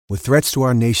With threats to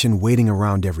our nation waiting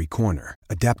around every corner,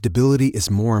 adaptability is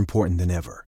more important than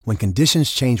ever. When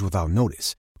conditions change without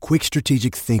notice, quick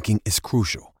strategic thinking is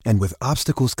crucial. And with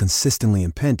obstacles consistently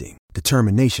impending,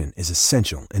 determination is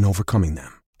essential in overcoming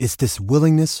them. It's this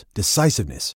willingness,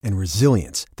 decisiveness, and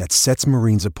resilience that sets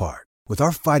Marines apart. With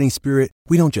our fighting spirit,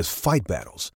 we don't just fight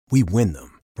battles, we win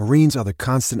them. Marines are the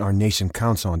constant our nation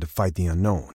counts on to fight the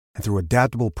unknown. And through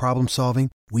adaptable problem solving,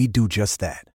 we do just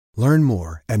that. Learn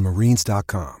more at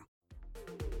marines.com.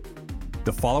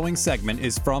 The following segment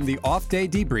is from the Off-Day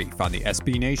Debrief on the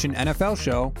SB Nation NFL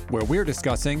Show, where we're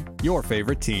discussing your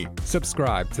favorite team.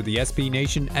 Subscribe to the SB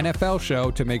Nation NFL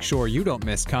Show to make sure you don't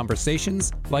miss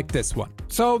conversations like this one.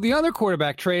 So the other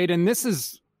quarterback trade, and this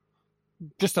is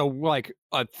just a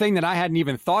thing that I hadn't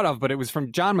even thought of, but it was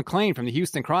from John McClain from the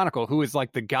Houston Chronicle, who is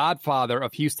like the godfather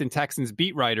of Houston Texans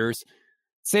beat writers.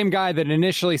 Same guy that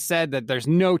initially said that there's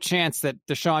no chance that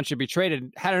Deshaun should be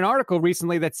traded, had an article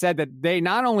recently that said that they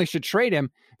not only should trade him,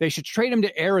 they should trade him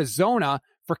to Arizona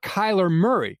for Kyler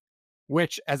Murray,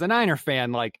 which as a Niner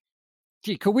fan, like,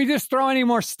 gee, could we just throw any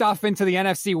more stuff into the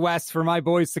NFC West for my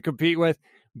boys to compete with?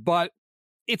 But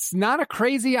it's not a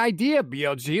crazy idea,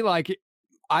 BLG. Like,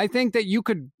 I think that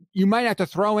you might have to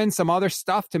throw in some other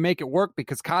stuff to make it work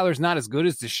because Kyler's not as good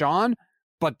as Deshaun,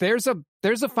 but there's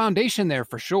a foundation there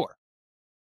for sure.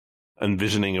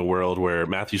 Envisioning a world where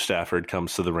Matthew Stafford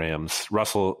comes to the Rams,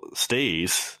 Russell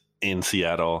stays in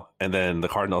Seattle, and then the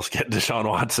Cardinals get Deshaun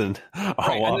Watson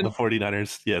while the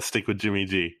 49ers, stick with Jimmy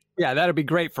G. Yeah, that'd be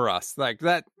great for us. Like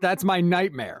that's my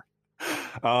nightmare.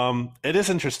 It is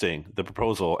interesting, the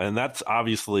proposal, and that's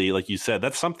obviously, like you said,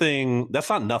 that's something that's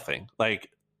not nothing.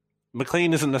 Like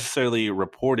McClain isn't necessarily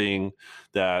reporting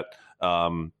that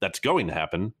that's going to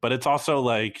happen, but it's also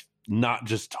like not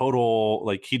just total,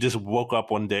 like he just woke up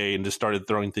one day and just started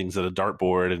throwing things at a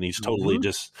dartboard and he's totally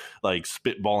just like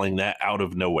spitballing that out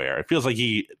of nowhere. It feels like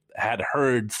he had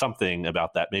heard something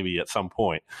about that maybe at some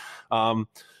point.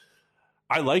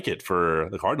 I like it for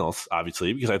the Cardinals,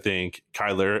 obviously, because I think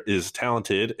Kyler is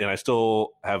talented and I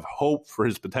still have hope for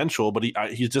his potential, but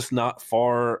he's just not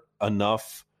far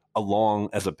enough along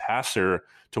as a passer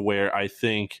to where I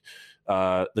think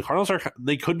the Cardinals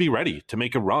they could be ready to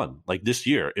make a run like this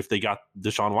year if they got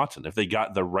Deshaun Watson, if they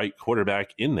got the right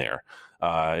quarterback in there.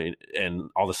 And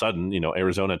all of a sudden,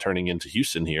 Arizona turning into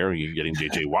Houston here, you're getting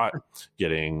JJ Watt,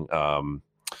 getting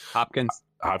Hopkins.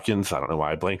 I don't know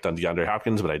why I blanked on DeAndre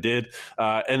Hopkins, but I did.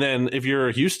 And then if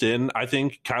you're Houston, I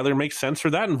think Kyler makes sense for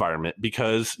that environment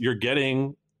because you're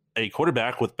getting a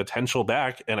quarterback with potential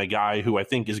back and a guy who I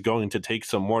think is going to take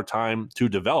some more time to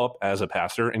develop as a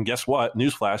passer. And guess what?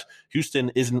 Newsflash,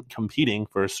 Houston isn't competing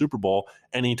for a Super Bowl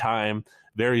anytime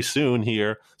very soon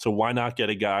here. So why not get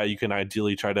a guy you can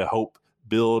ideally try to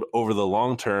build over the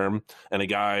long term and a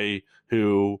guy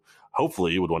who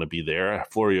hopefully would want to be there.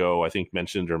 Florio, I think,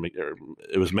 mentioned, or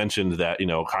it was mentioned that,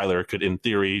 Kyler could, in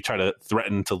theory, try to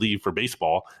threaten to leave for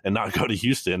baseball and not go to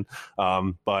Houston.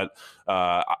 But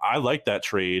I like that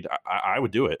trade. I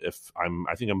would do it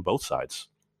I think I'm both sides.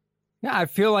 Yeah, I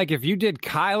feel like if you did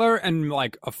Kyler and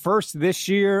like a first this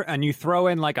year and you throw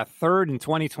in like a third in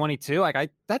 2022,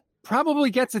 that probably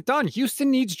gets it done. Houston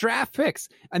needs draft picks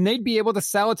and they'd be able to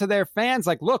sell it to their fans.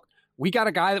 Like, look, we got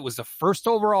a guy that was the first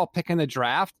overall pick in the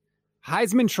draft,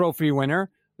 Heisman Trophy winner.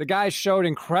 The guy showed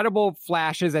incredible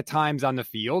flashes at times on the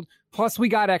field. Plus, we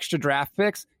got extra draft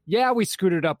picks. Yeah, we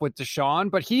screwed it up with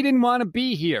Deshaun, but he didn't want to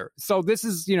be here. So this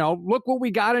is, look what we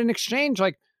got in exchange.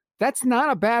 Like, that's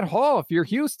not a bad haul if you're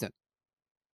Houston.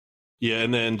 Yeah,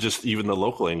 and then just even the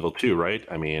local angle too, right?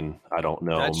 I mean, I don't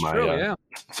know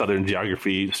Southern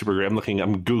geography super great.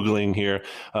 I'm Googling here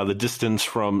the distance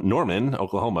from Norman,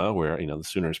 Oklahoma, where the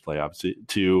Sooners play, obviously,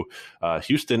 to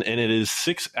Houston, and it is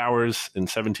 6 hours and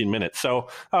 17 minutes. So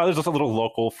there's just a little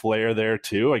local flair there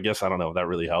too. I guess I don't know if that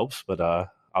really helps, but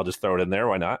I'll just throw it in there.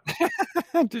 Why not?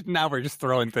 Now we're just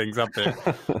throwing things up there.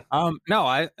 No,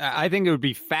 I think it would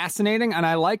be fascinating, and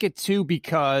I like it too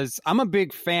because I'm a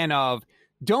big fan of.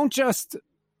 Don't just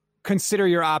consider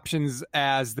your options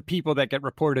as the people that get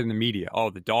reported in the media. Oh,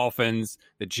 the Dolphins,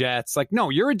 the Jets. Like, no,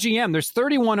 you're a GM. There's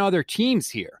 31 other teams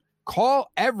here.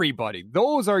 Call everybody.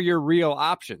 Those are your real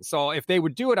options. So if they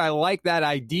would do it, I like that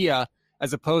idea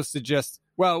as opposed to just,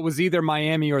 well, it was either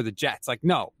Miami or the Jets. Like,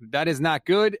 no, that is not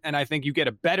good. And I think you get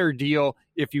a better deal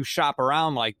if you shop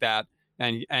around like that.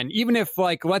 And even if,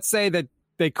 like, let's say that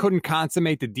they couldn't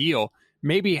consummate the deal,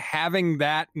 maybe having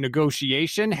that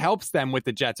negotiation helps them with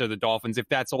the Jets or the Dolphins if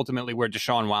that's ultimately where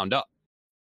Deshaun wound up.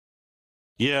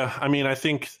 Yeah, I mean, I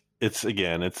think it's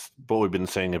what we've been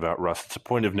saying about Russ. It's a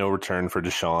point of no return for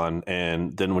Deshaun.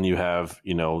 And then when you have,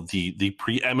 the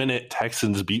preeminent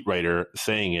Texans beat writer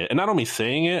saying it, and not only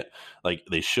saying it like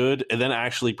they should, and then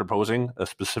actually proposing a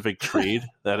specific trade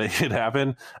that it could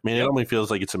happen. I mean, It only feels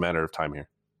like it's a matter of time here.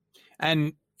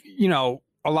 And,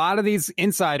 a lot of these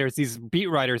insiders, these beat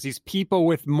writers, these people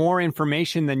with more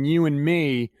information than you and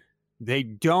me, they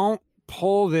don't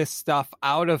pull this stuff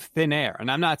out of thin air. And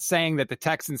I'm not saying that the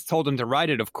Texans told him to write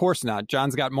it. Of course not.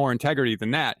 John's got more integrity than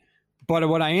that. But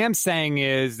what I am saying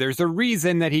is there's a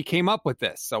reason that he came up with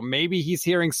this. So maybe he's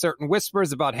hearing certain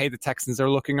whispers about, hey, the Texans are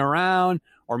looking around,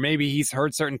 or maybe he's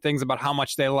heard certain things about how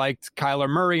much they liked Kyler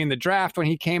Murray in the draft when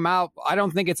he came out. I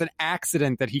don't think it's an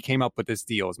accident that he came up with this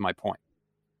deal is my point.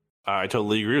 I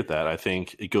totally agree with that. I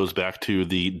think it goes back to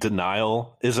the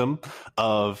denialism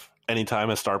of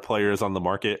anytime a star player is on the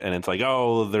market and it's like,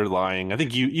 oh, they're lying. I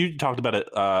think you talked about it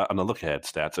on the Look Ahead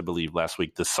stats, I believe, last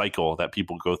week, the cycle that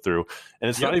people go through. And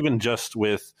it's not even just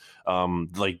with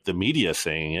like the media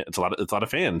saying it. It's a lot of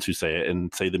fans who say it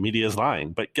and say the media is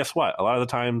lying. But guess what? A lot of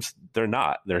the times they're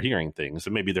not. They're hearing things.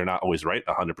 And maybe they're not always right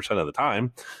 100% of the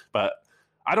time. But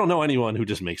I don't know anyone who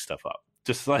just makes stuff up.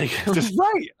 Just right. Just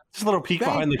a little peek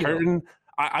behind the curtain.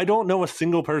 I don't know a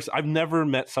single person. I've never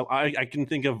met some. I can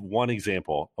think of one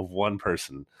example of one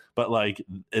person, but like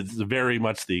it's very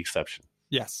much the exception.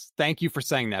 Yes. Thank you for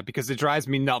saying that, because it drives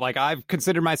me nuts. Like, I've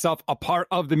considered myself a part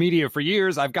of the media for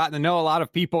years. I've gotten to know a lot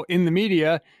of people in the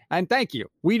media, and thank you.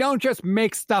 We don't just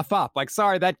make stuff up. Like,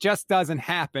 sorry, that just doesn't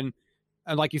happen.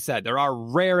 And like you said, there are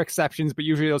rare exceptions, but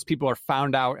usually those people are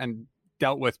found out and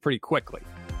dealt with pretty quickly.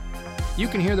 You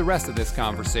can hear the rest of this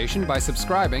conversation by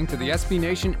subscribing to the SB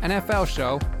Nation NFL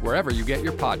show wherever you get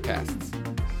your podcasts.